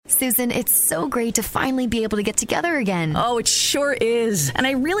Susan, it's so great to finally be able to get together again. Oh, it sure is. And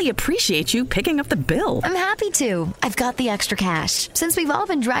I really appreciate you picking up the bill. I'm happy to. I've got the extra cash. Since we've all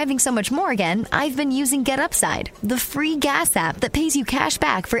been driving so much more again, I've been using Get Upside, the free gas app that pays you cash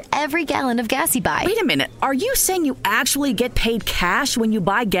back for every gallon of gas you buy. Wait a minute. Are you saying you actually get paid cash when you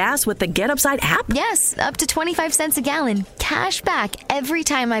buy gas with the Get Upside app? Yes, up to 25 cents a gallon. Cash back every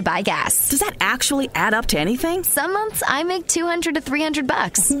time I buy gas. Does that actually add up to anything? Some months I make $200 to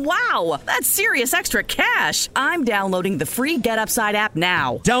 $300. Wow, that's serious extra cash. I'm downloading the free Get Upside app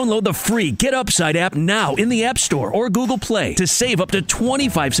now. Download the free Get Upside app now in the App Store or Google Play to save up to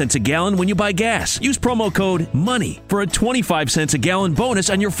 25 cents a gallon when you buy gas. Use promo code MONEY for a 25 cents a gallon bonus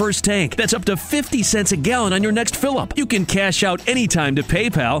on your first tank. That's up to 50 cents a gallon on your next fill-up. You can cash out anytime to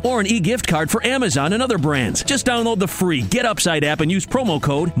PayPal or an e-gift card for Amazon and other brands. Just download the free Get Upside app and use promo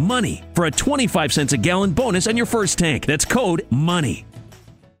code MONEY for a 25 cents a gallon bonus on your first tank. That's code MONEY.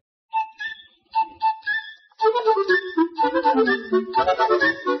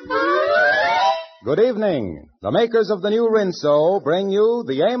 Good evening. The makers of the new Rinso bring you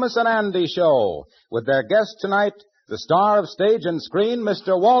the Amos and Andy Show with their guest tonight, the star of stage and screen,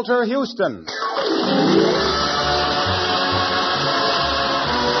 Mr. Walter Houston.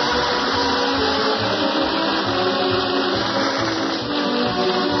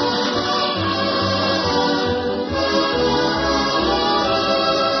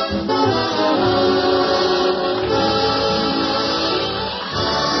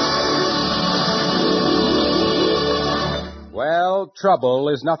 Trouble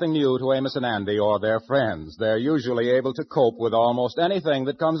is nothing new to Amos and Andy or their friends. They're usually able to cope with almost anything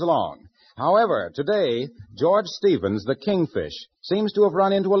that comes along. However, today, George Stevens, the Kingfish, seems to have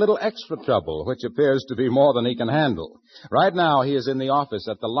run into a little extra trouble, which appears to be more than he can handle. Right now, he is in the office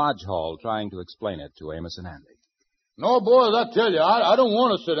at the Lodge Hall trying to explain it to Amos and Andy. No, boys, I tell you, I don't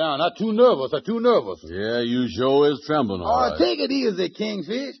want to sit down. I'm too nervous. Yeah, you sure is trembling, all right. Take it easy,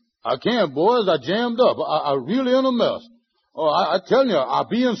 Kingfish. I can't, boys. I jammed up. I really in a mess. Oh, I tell you, I'm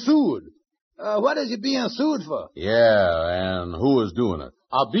being sued. What is you being sued for? Yeah, and who is doing it?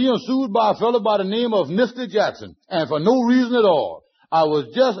 I'm being sued by a fellow by the name of Nifty Jackson, and for no reason at all. I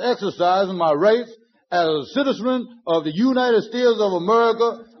was just exercising my rights as a citizen of the United States of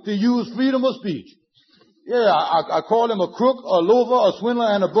America to use freedom of speech. Yeah, I called him a crook, a loafer, a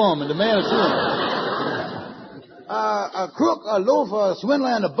swindler, and a bum, and the man is suing me. A crook, a loafer, a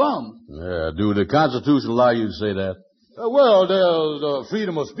swindler, and a bum? Yeah, do the Constitution allow you to say that? Well, there's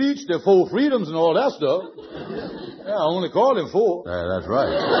freedom of speech, there's 4 freedoms and all that stuff. Yeah, I only called him 4. Yeah, that's right.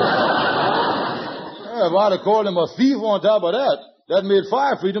 Yeah, if I'd have called him a thief on top of that, that made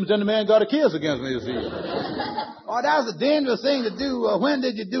 5 freedoms, then the man got a case against me, you see. Oh, that's a dangerous thing to do. When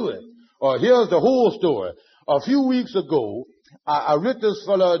did you do it? Oh, here's the whole story. A few weeks ago, I writ this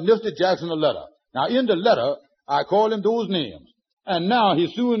fella Nifty Jackson a letter. Now, in the letter, I called him those names. And now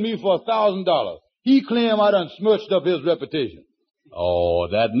he's suing me for $1,000. He claimed I done smirched up his reputation. Oh,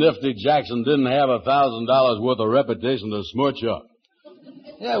 that Nifty Jackson didn't have $1,000 worth of reputation to smirch up.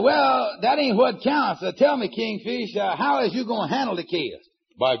 Yeah, well, that ain't what counts. Tell me, Kingfish, how is you going to handle the case?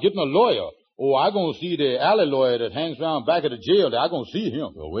 By getting a lawyer. Oh, I'm going to see the alley lawyer that hangs around back of the jail. I'm going to see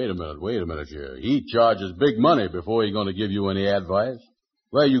him. Well, wait a minute here. He charges big money before he's going to give you any advice.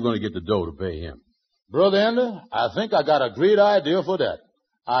 Where are you going to get the dough to pay him? Brother Andy, I think I got a great idea for that.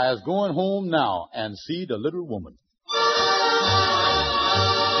 I is going home now and see the little woman.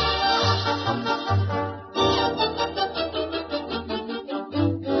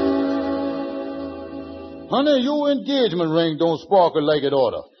 Honey, your engagement ring don't sparkle like it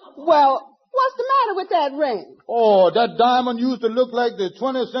oughta. Well, what's the matter with that ring? Oh, that diamond used to look like the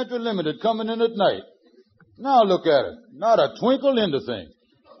 20th Century Limited coming in at night. Now look at it. Not a twinkle in the thing.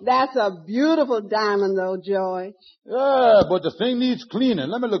 That's a beautiful diamond, though, George. Yeah, but the thing needs cleaning.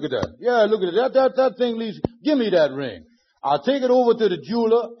 Let me look at that. Yeah, look at it. That thing needs... Give me that ring. I'll take it over to the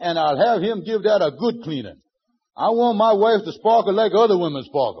jeweler, and I'll have him give that a good cleaning. I want my wife to sparkle like other women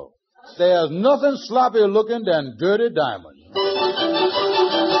sparkle. There's nothing sloppier looking than dirty diamonds.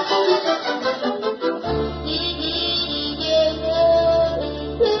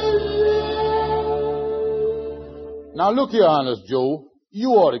 Now, look here, Honest Joe.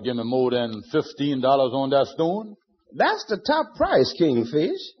 You ought to give me more than $15 on that stone. That's the top price,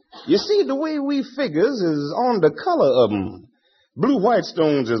 Kingfish. You see, the way we figures is on the color of them. Blue white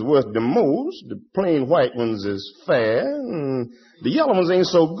stones is worth the most. The plain white ones is fair. And the yellow ones ain't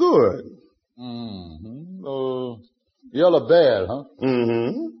so good. Yellow bad, huh?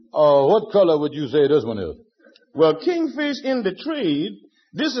 What color would you say this one is? Well, Kingfish, in the trade,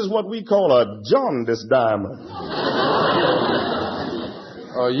 this is what we call a jaundice diamond.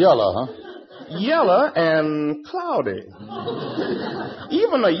 Yellow, huh? Yellow and cloudy.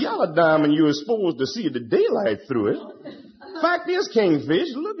 Even a yellow diamond you are supposed to see the daylight through it. Fact is,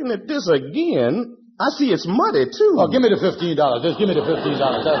 Kingfish, looking at this again, I see it's muddy, too. Oh, give me the $15. Just give me the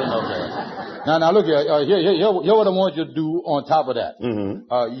 $15. That's enough there. Now, look here. Here what I want you to do on top of that. Mm-hmm.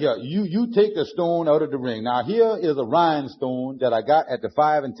 You take the stone out of the ring. Now, here is a rhinestone that I got at the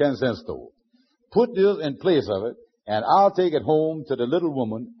 5 and 10 cent store. Put this in place of it, and I'll take it home to the little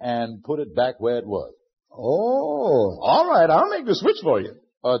woman and put it back where it was. Oh, all right. I'll make the switch for you.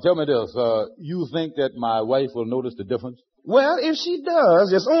 Tell me this. You think that my wife will notice the difference? Well, if she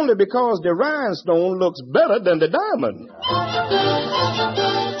does, it's only because the rhinestone looks better than the diamond.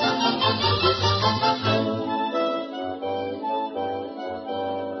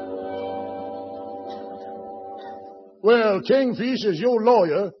 Well, Kingfish, as your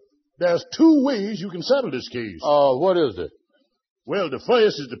lawyer, there's 2 ways you can settle this case. What is it? Well, the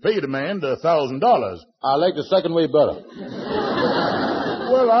first is to pay the man the $1,000. I like the second way better.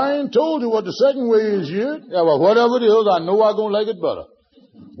 Well, I ain't told you what the second way is yet. Yeah, well, whatever it is, I know I'm going to like it better.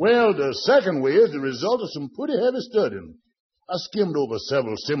 Well, the second way is the result of some pretty heavy studying. I skimmed over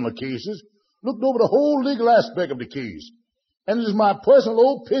several similar cases, looked over the whole legal aspect of the case, and it is my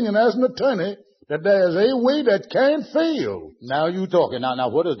personal opinion as an attorney that there is a way that can't fail. Now you talking. Now,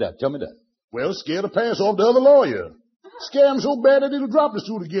 what is that? Tell me that. Well, scare the pants off the other lawyer. Scare him so bad that he'll drop the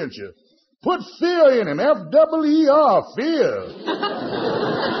suit against you. Put fear in him. F-E-E-R, fear.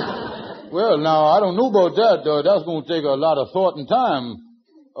 Well, now, I don't know about that. That's going to take a lot of thought and time.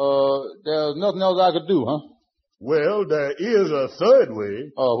 There's nothing else I could do, huh? Well, there is a third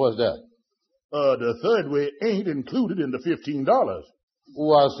way. What's that? The third way ain't included in the $15.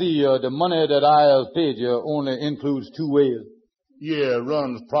 Oh, I see. The money that I have paid you only includes 2 ways. Yeah, it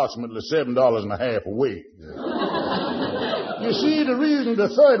runs approximately $7.50 a week. You see, the reason the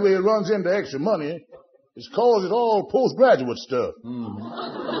third way runs into extra money is cause it's all postgraduate stuff.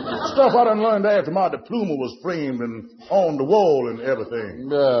 Mm-hmm. Stuff I done learned after my diploma was framed and on the wall and everything.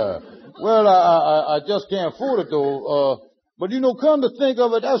 Yeah. Well, I just can't afford it, though. But, come to think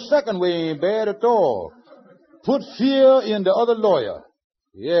of it, that second way ain't bad at all. Put fear in the other lawyer.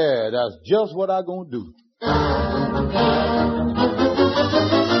 Yeah, that's just what I'm going to do.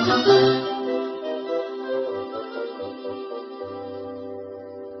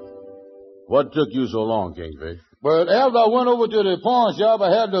 What took you so long, Kingfish? Well, after I went over to the pawn shop, I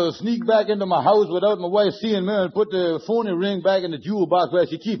had to sneak back into my house without my wife seeing me and put the phony ring back in the jewel box where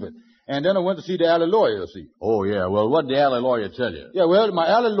she keep it. And then I went to see the alley lawyer, see. Oh, yeah. Well, what did the alley lawyer tell you? Yeah, well, my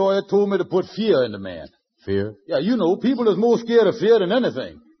alley lawyer told me to put fear in the man. Fear? Yeah, people is more scared of fear than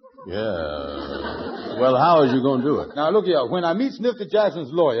anything. Yeah. Well, how is you going to do it? Now, look here. When I meet Snifter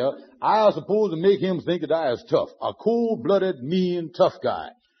Jackson's lawyer, I am supposed to make him think that I is tough. A cold-blooded, mean, tough guy.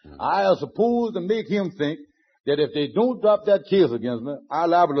 I am supposed to make him think that if they don't drop that case against me,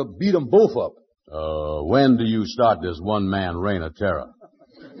 I'm liable to beat them both up. When do you start this one-man reign of terror?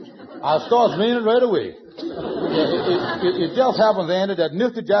 I start raining right away. It just happens, Andy, that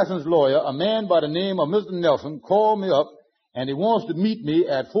Mr. Jackson's lawyer, a man by the name of Mr. Nelson, called me up, and he wants to meet me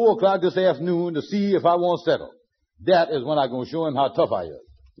at 4 o'clock this afternoon to see if I won't settle. That is when I'm going to show him how tough I is.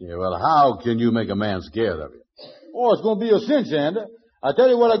 Yeah, well, how can you make a man scared of you? Oh, it's going to be a cinch, Andy. I'll tell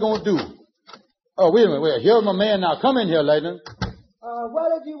you what I'm going to do. Oh, wait a minute. Here's my man now. Come in here, Lightning. What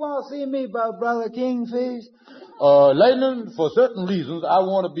did you want to see me about, Brother Kingfish? Lightning, for certain reasons, I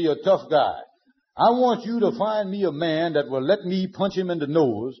want to be a tough guy. I want you to find me a man that will let me punch him in the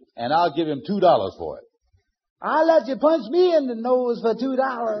nose, and I'll give him $2 for it. I'll let you punch me in the nose for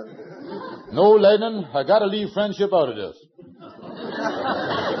 $2. No, Lightning, I got to leave friendship out of this.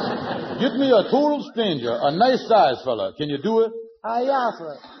 Get me a total stranger, a nice-sized fella. Can you do it? Yes,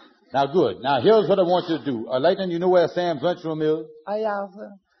 sir. Now, good. Now, here's what I want you to do. Lightning, you know where Sam's lunchroom is? Yes,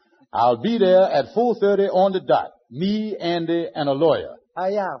 sir. I'll be there at 4:30 on the dot. Me, Andy, and a lawyer.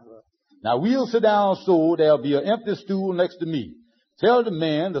 Yes, sir. Now, we'll sit down so there'll be an empty stool next to me. Tell the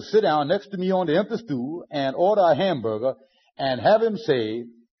man to sit down next to me on the empty stool and order a hamburger and have him say,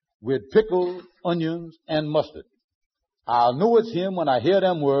 with pickles, onions, and mustard. I'll know it's him when I hear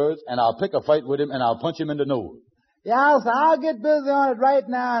them words, and I'll pick a fight with him, and I'll punch him in the nose. Yes, sir. I'll get busy on it right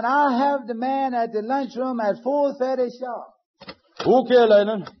now, and I'll have the man at the lunchroom at 4:30 sharp. Okay,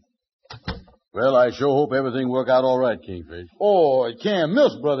 Lightning. Well, I sure hope everything work out all right, Kingfish. Oh, it can't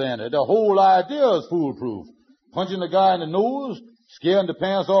miss, Brother Andy. The whole idea is foolproof. Punching the guy in the nose, scaring the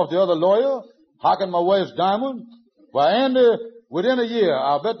pants off the other lawyer, hocking my wife's diamond. Why, Andy, within a year,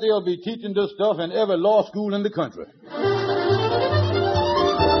 I'll bet they'll be teaching this stuff in every law school in the country.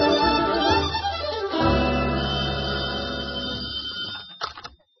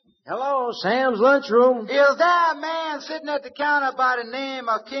 Hello, Sam's lunchroom. Is there a man sitting at the counter by the name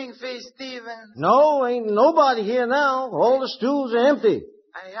of Kingfish Stevens? No, ain't nobody here now. All the stools are empty.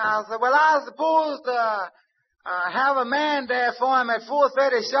 I was supposed to have a man there for him at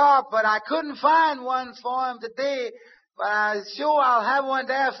 4:30 sharp, but I couldn't find one for him today. But I'm sure I'll have one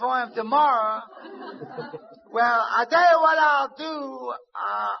there for him tomorrow. Well, I'll tell you what I'll do.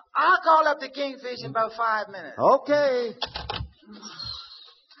 I'll call up the Kingfish in about 5 minutes. Okay.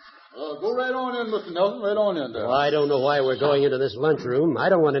 Go right on in, Mr. Nelson. Right on in there. Well, I don't know why we're going into this lunchroom. I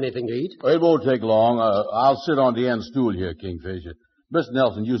don't want anything to eat. It won't take long. I'll sit on the end stool here, Kingfish. Mr.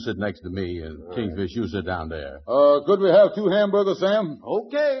 Nelson, you sit next to me, and Kingfish, you sit down there. Could we have 2 hamburgers, Sam?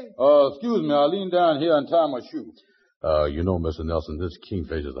 Okay. Excuse me, I'll lean down here and tie my shoe. You know, Mr. Nelson, this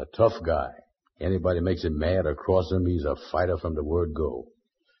Kingfish is a tough guy. Anybody makes him mad or cross him, he's a fighter from the word go.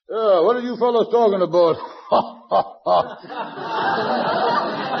 What are you fellows talking about?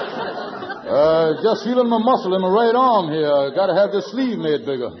 Just feeling my muscle in my right arm here. Gotta have this sleeve made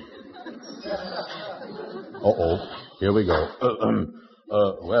bigger. Here we go.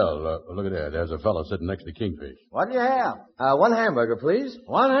 Look at that. There's a fellow sitting next to Kingfish. What do you have? 1 hamburger, please.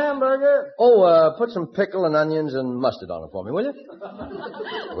 1 hamburger? Oh, put some pickle and onions and mustard on it for me, will you?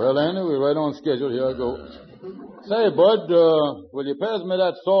 Well, Andy, we're right on schedule. Here I go. Say, Bud, will you pass me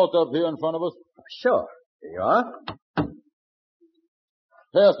that salt up here in front of us? Sure. Here you are.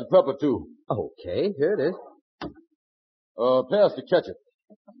 Pass the pepper, too. Okay, here it is. Pass the ketchup.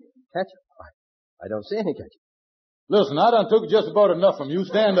 Ketchup? I don't see any ketchup. Listen, I done took just about enough from you.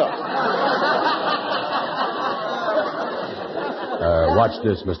 Stand up. Watch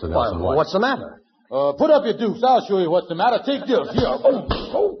this, Mr. Nelson. Watch. What's the matter? Put up your dukes. I'll show you what's the matter. Take this. Here.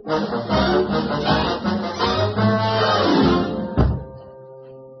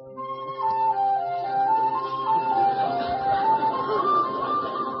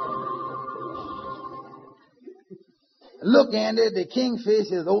 Look, Andy, the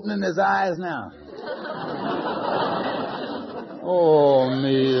Kingfish is opening his eyes now. Oh,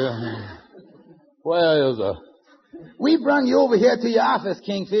 me. Where is her? We brung you over here to your office,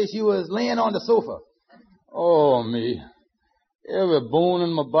 Kingfish. You was laying on the sofa. Oh, me. Every bone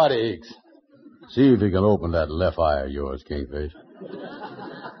in my body aches. See if you can open that left eye of yours, Kingfish.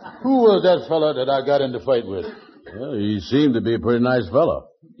 Who was that fella that I got in the fight with? Well, he seemed to be a pretty nice fella.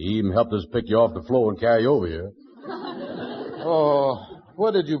 He even helped us pick you off the floor and carry you over here. Oh,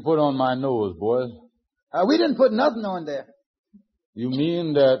 what did you put on my nose, boys? We didn't put nothing on there. You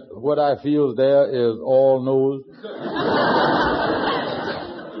mean that what I feel there is all nose?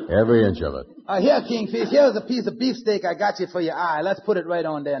 Every inch of it. Here, Kingfish, here's a piece of beefsteak I got you for your eye. Let's put it right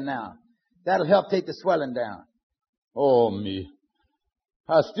on there now. That'll help take the swelling down. Oh, me.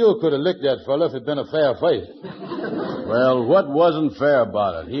 I still could have licked that fella if it'd been a fair fight. Well, what wasn't fair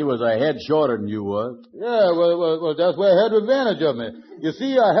about it? He was a head shorter than you was. Yeah, well, that's where he had advantage of me. You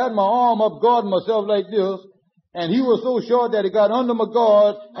see, I had my arm up guarding myself like this, and he was so short that he got under my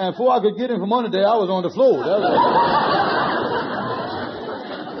guard, and before I could get him from under there, I was on the floor.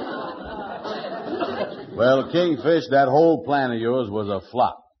 Well, Kingfish, that whole plan of yours was a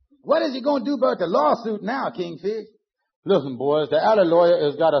flop. What is he going to do about the lawsuit now, Kingfish? Listen, boys, the alley lawyer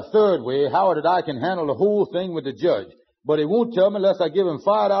has got a third way how that I can handle the whole thing with the judge. But he won't tell me unless I give him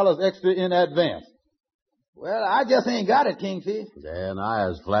 $5 extra in advance. Well, I just ain't got it, Kingfish. Yeah, and I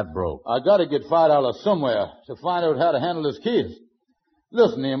is flat broke. I got to get $5 somewhere to find out how to handle this case.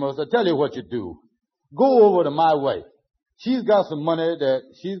 Listen, Amos, I tell you what you do. Go over to my wife. She's got some money that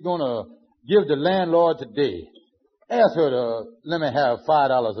she's going to give the landlord today. Ask her to let me have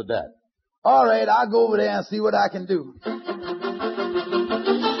 $5 of that. All right, I'll go over there and see what I can do.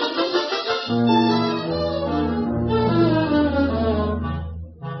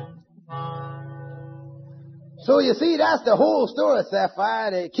 So you see, that's the whole story,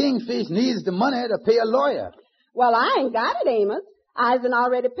 Sapphire. The Kingfish needs the money to pay a lawyer. Well, I ain't got it, Amos. I've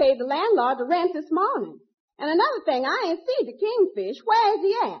already paid the landlord the rent this morning. And another thing, I ain't seen the Kingfish. Where is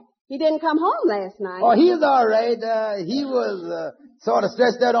he at? He didn't come home last night. Oh, he's all right. He was sort of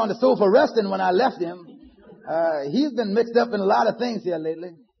stretched out on the sofa resting when I left him. He's been mixed up in a lot of things here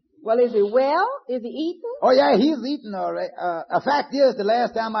lately. Well, is he well? Is he eating? Oh, yeah, he's eating all right. A fact is, the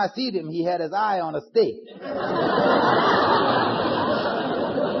last time I seen him, he had his eye on a steak.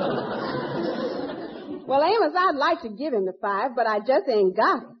 Well, Amos, I'd like to give him the $5, but I just ain't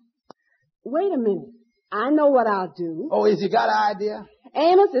got it. Wait a minute. I know what I'll do. Oh, has you got an idea?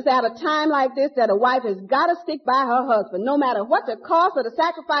 Amos, it's at a time like this that a wife has got to stick by her husband, no matter what the cost or the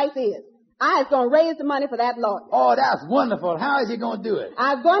sacrifice is. I was going to raise the money for that lawyer. Oh, that's wonderful. How is he going to do it?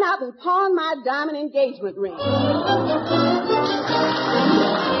 I've gone out and pawned my diamond engagement ring.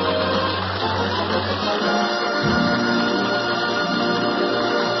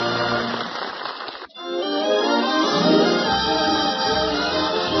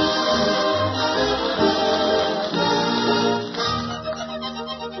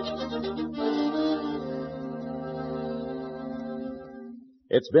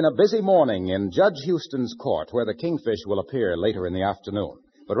 It's been a busy morning in Judge Houston's court, where the Kingfish will appear later in the afternoon.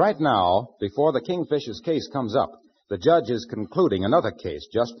 But right now, before the Kingfish's case comes up, the judge is concluding another case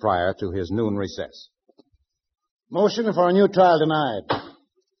just prior to his noon recess. Motion for a new trial denied.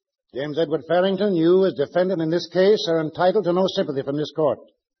 James Edward Farrington, you as defendant in this case are entitled to no sympathy from this court.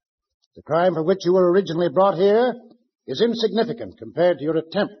 The crime for which you were originally brought here is insignificant compared to your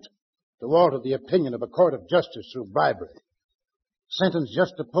attempt to alter the opinion of a court of justice through bribery. Sentence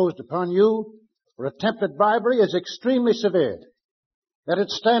just imposed upon you for attempted bribery is extremely severe. Let it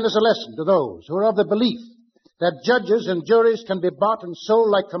stand as a lesson to those who are of the belief that judges and juries can be bought and sold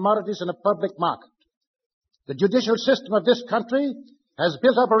like commodities in a public market. The judicial system of this country has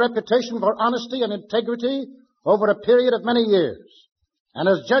built up a reputation for honesty and integrity over a period of many years. And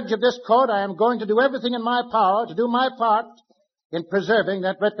as judge of this court, I am going to do everything in my power to do my part in preserving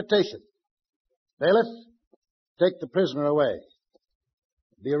that reputation. Bailiff, take the prisoner away.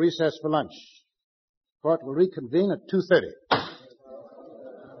 Be a recess for lunch. Court will reconvene at 2:30.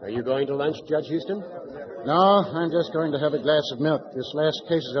 Are you going to lunch, Judge Houston? No, I'm just going to have a glass of milk. This last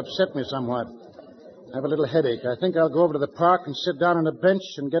case has upset me somewhat. I have a little headache. I think I'll go over to the park and sit down on a bench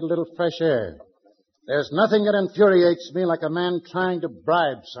and get a little fresh air. There's nothing that infuriates me like a man trying to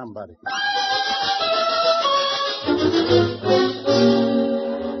bribe somebody.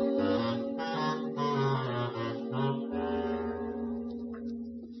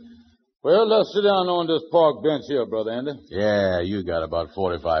 Well, let's sit down on this park bench here, Brother Andy. Yeah, you got about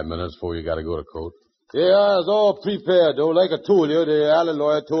 45 minutes before you got to go to court. Yeah, I was all prepared, though. Like I told you, the alley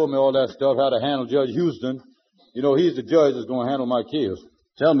lawyer told me all that stuff, how to handle Judge Houston. You know, he's the judge that's going to handle my case.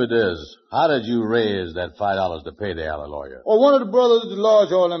 Tell me this. How did you raise that $5 to pay the alley lawyer? Oh, one of the brothers at the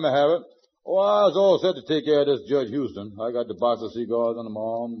lodge all let me have it. Oh, I was all set to take care of this Judge Houston. I got the box of cigars under my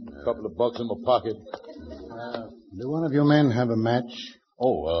arm, a couple of bucks in my pocket. Do one of you men have a match?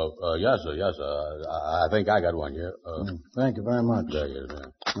 Oh, yes, sir. I think I got one here. Thank you very much. There you go.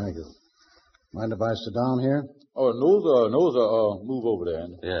 Thank you. Mind if I sit down here? Oh, no, sir. Move over there,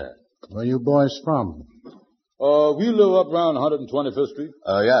 Andy. Yeah. Where are you boys from? We live up around 125th Street.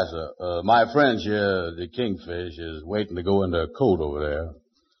 Yes, sir. My friend here, the Kingfish, is waiting to go into court over there.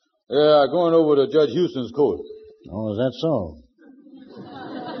 Yeah, going over to Judge Houston's court. Oh, is that so?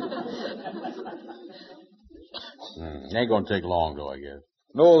 Ain't gonna take long, though, I guess.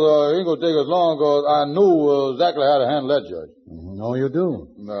 No, it ain't gonna take us long, because I know exactly how to handle that judge. No, you do?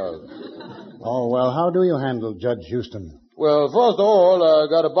 No. Oh, well, how do you handle Judge Houston? Well, first of all,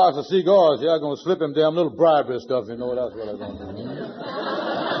 I got a box of cigars here. I'm gonna slip him damn little bribery stuff, you know. That's what I'm gonna do.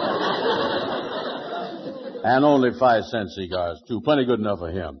 And only 5-cent cigars, too. Plenty good enough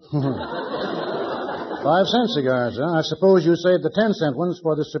for him. 5-cent cigars, huh? I suppose you saved the 10-cent ones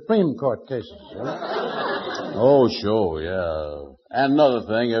for the Supreme Court cases, huh? Oh, sure, yeah. And another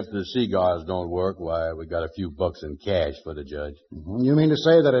thing, if the cigars don't work, why, we got a few bucks in cash for the judge. Mm-hmm. You mean to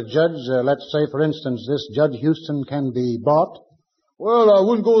say that a judge, let's say, for instance, this Judge Houston can be bought? Well, I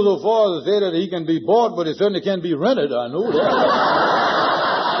wouldn't go so far as to say that he can be bought, but he certainly can be rented. I know that.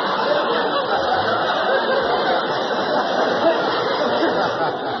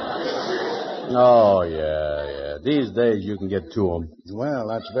 Oh, yeah. These days you can get to them. Well,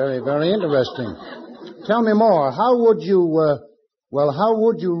 that's very, very interesting. Tell me more. How would you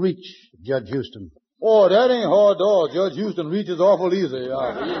reach Judge Houston? Oh, that ain't hard at all. Judge Houston reaches awful easy.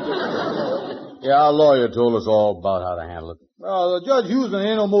 Yeah, our lawyer told us all about how to handle it. Well, Judge Houston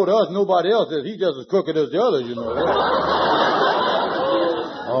ain't no more to us than nobody else is. He's just as crooked as the others, you know.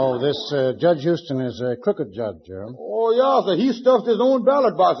 Oh, this Judge Houston is a crooked judge, Jeremy. Oh, yeah, so he stuffed his own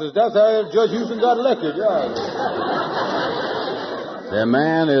ballot boxes. That's how Judge Houston got elected, yeah. The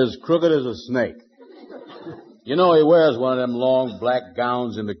man is crooked as a snake. You know, he wears one of them long black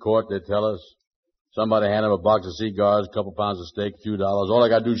gowns in the court, they tell us. Somebody hand him a box of cigars, a couple pounds of steak, a few dollars. All I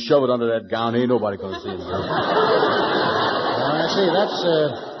got to do is shove it under that gown. Ain't nobody going to see him. I see.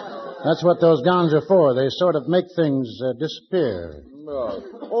 That's what those gowns are for. They sort of make things disappear.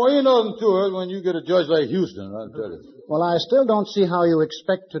 Oh, ain't nothing to it when you get a judge like Houston, I'll tell you. Well, I still don't see how you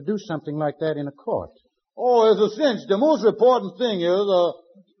expect to do something like that in a court. Oh, it's a cinch. The most important thing is,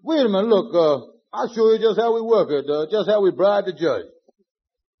 wait a minute, look, I'll show you just how we work it, just how we bribe the judge.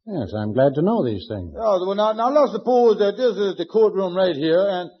 Yes, I'm glad to know these things. Well, now let's suppose that this is the courtroom right here,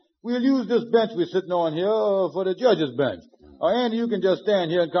 and we'll use this bench we're sitting on here for the judge's bench. Andy, you can just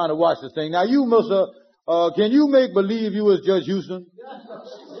stand here and kind of watch this thing. Now, you, mister, can you make believe you was Judge Houston?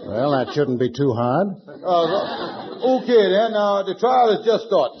 Well, that shouldn't be too hard. Okay, then. The trial is just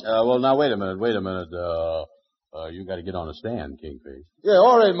starting. Well, now, wait a minute. You got to get on the stand, Kingfish. Yeah,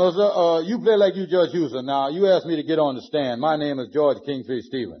 all right, Mercer. You play like you Judge Houston. Now, you asked me to get on the stand. My name is George Kingfish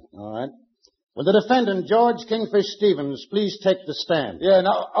Stevens. All right. Will the defendant, George Kingfish Stevens, please take the stand? Yeah,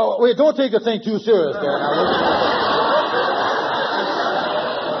 now, wait, don't take the thing too serious there.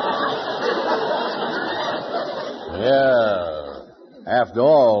 Yeah. After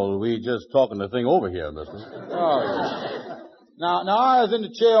all, we just talking the thing over here, mister. Oh, yeah. Now, I was in the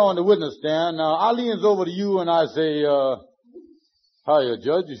chair on the witness stand. Now, I leans over to you and I say, hiya,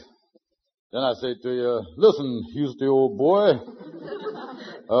 Judge. Then I say to you, listen, Houston, old boy,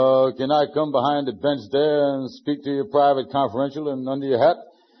 can I come behind the bench there and speak to you private, confidential, and under your hat?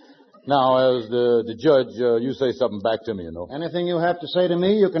 Now, as the judge, you say something back to me, you know. Anything you have to say to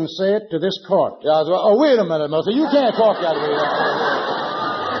me, you can say it to this court. Yeah, oh, wait a minute, Mercer. You can't talk that way.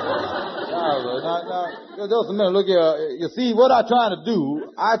 Now, just a minute. Look here. You see, what I'm trying to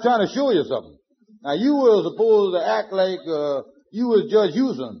do, I'm trying to show you something. Now, you were supposed to act like you was Judge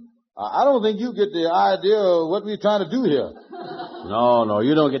Houston. I don't think you get the idea of what we're trying to do here. No,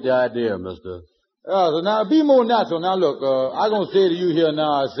 you don't get the idea, mister. So now, be more natural. Now, look, I'm going to say to you here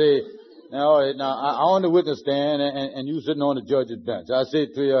now, I say, now, all right, now, I'm on the witness stand, and you sitting on the judge's bench. I say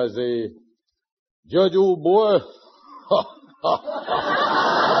to you, I say, Judge, old boy,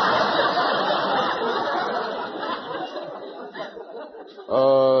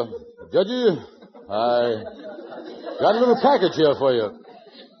 Judge, I got a little package here for you.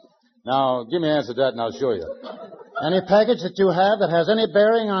 Now, give me an answer to that and I'll show you. Any package that you have that has any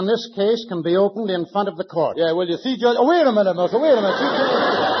bearing on this case can be opened in front of the court. Yeah, well, you see, Judge... Oh, wait a minute, Mercer, wait a minute. You can't...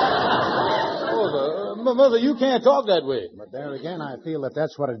 Mother, you can't talk that way. But there again, I feel that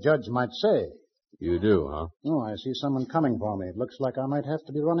that's what a judge might say. You do, huh? Oh, I see someone coming for me. It looks like I might have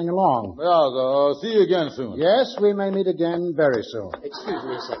to be running along. Yeah, see you again soon. Yes, we may meet again very soon. Excuse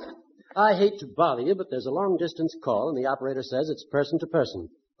me a second. I hate to bother you, but there's a long-distance call, and the operator says it's person to person.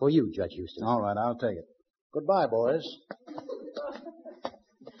 For you, Judge Houston. All right, I'll take it. Goodbye, boys.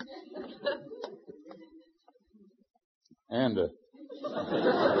 And,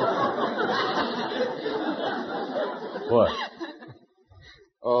 What?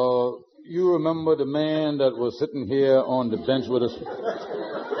 You remember the man that was sitting here on the bench with us?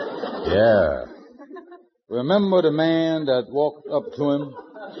 Yeah. Remember the man that walked up to him?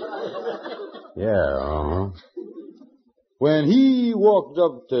 Yeah, uh-huh. When he walked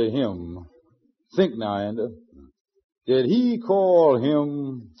up to him, think now, Andy, did he call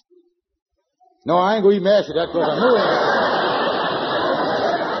him... No, I ain't going to even ask you that because I know it.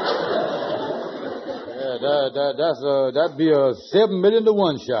 That'd be a 7 million to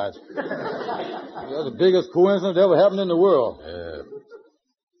 1 shot. That's the biggest coincidence that ever happened in the world. Yeah.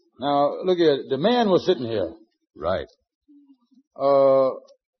 Now, look here. The man was sitting here. Right.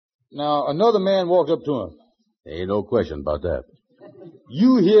 Now, another man walked up to him. Ain't no question about that.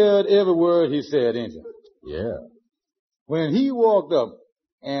 You heard every word he said, ain't you? Yeah. When he walked up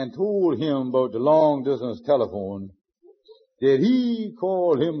and told him about the long-distance telephone, did he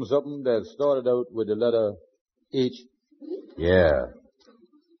call him something that started out with the letter H? Yeah.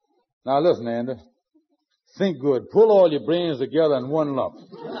 Now, listen, Andy. Think good. Pull all your brains together in one lump.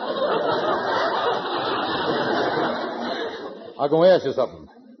 I'm going to ask you something.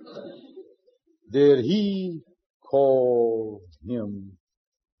 Did he call him?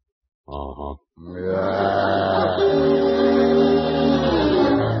 Uh-huh. Yeah.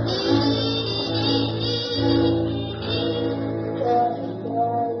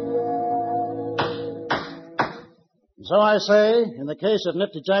 So I say, in the case of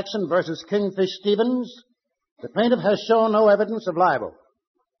Nifty Jackson versus Kingfish Stevens, the plaintiff has shown no evidence of libel.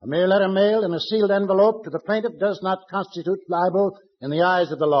 A mere letter mailed in a sealed envelope to the plaintiff does not constitute libel in the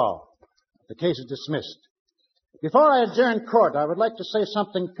eyes of the law. The case is dismissed. Before I adjourn court, I would like to say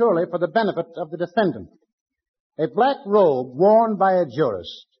something purely for the benefit of the defendant. A black robe worn by a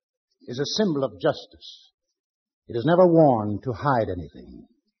jurist is a symbol of justice. It is never worn to hide anything.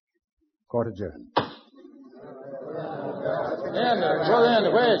 Court adjourned. Andy, Brother Andy,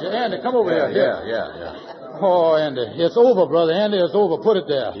 where's you? Andy, come over here. Yeah. Oh, Andy, it's over, Brother Andy, it's over. Put it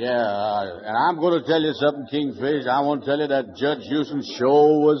there. Yeah, and I'm going to tell you something, Kingfish. I want to tell you that Judge Houston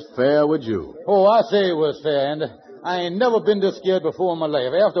sure was fair with you. Oh, I say it was fair, Andy. I ain't never been this scared before in my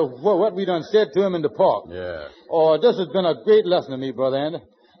life. After what we done said to him in the park. Yeah. Oh, this has been a great lesson to me, Brother Andy.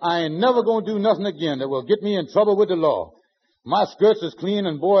 I ain't never going to do nothing again that will get me in trouble with the law. My skirts is clean,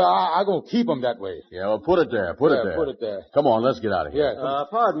 and boy, I going to keep them that way. Yeah, well, put it there. Put it there. Come on, let's get out of here. Yeah.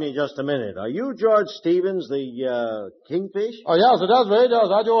 Pardon me just a minute. Are you George Stevens, the Kingfish? Oh, yeah, so that's right.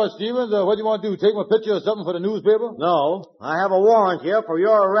 I'm George Stevens. What do you want to do, take my picture or something for the newspaper? No, I have a warrant here for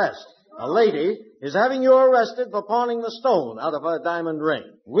your arrest. A lady is having you arrested for pawning the stone out of her diamond ring.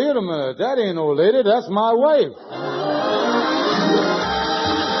 Wait a minute. That ain't no lady. That's my wife.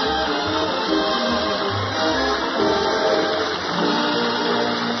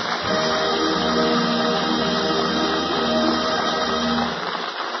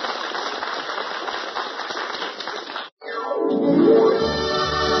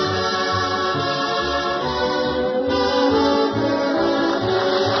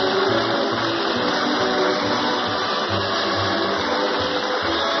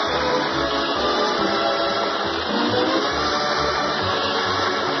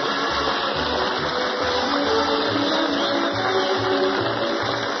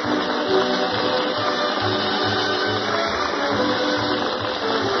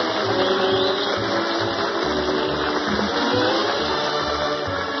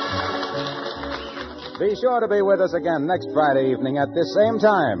 Be sure to be with us again next Friday evening at this same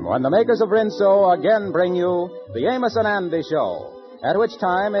time when the makers of Rinso again bring you the Amos and Andy Show, at which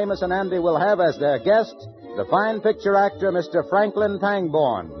time Amos and Andy will have as their guest the fine picture actor Mr. Franklin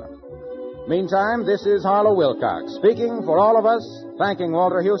Pangborn. Meantime, this is Harlow Wilcox speaking for all of us, thanking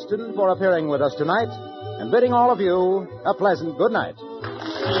Walter Houston for appearing with us tonight, and bidding all of you a pleasant good night.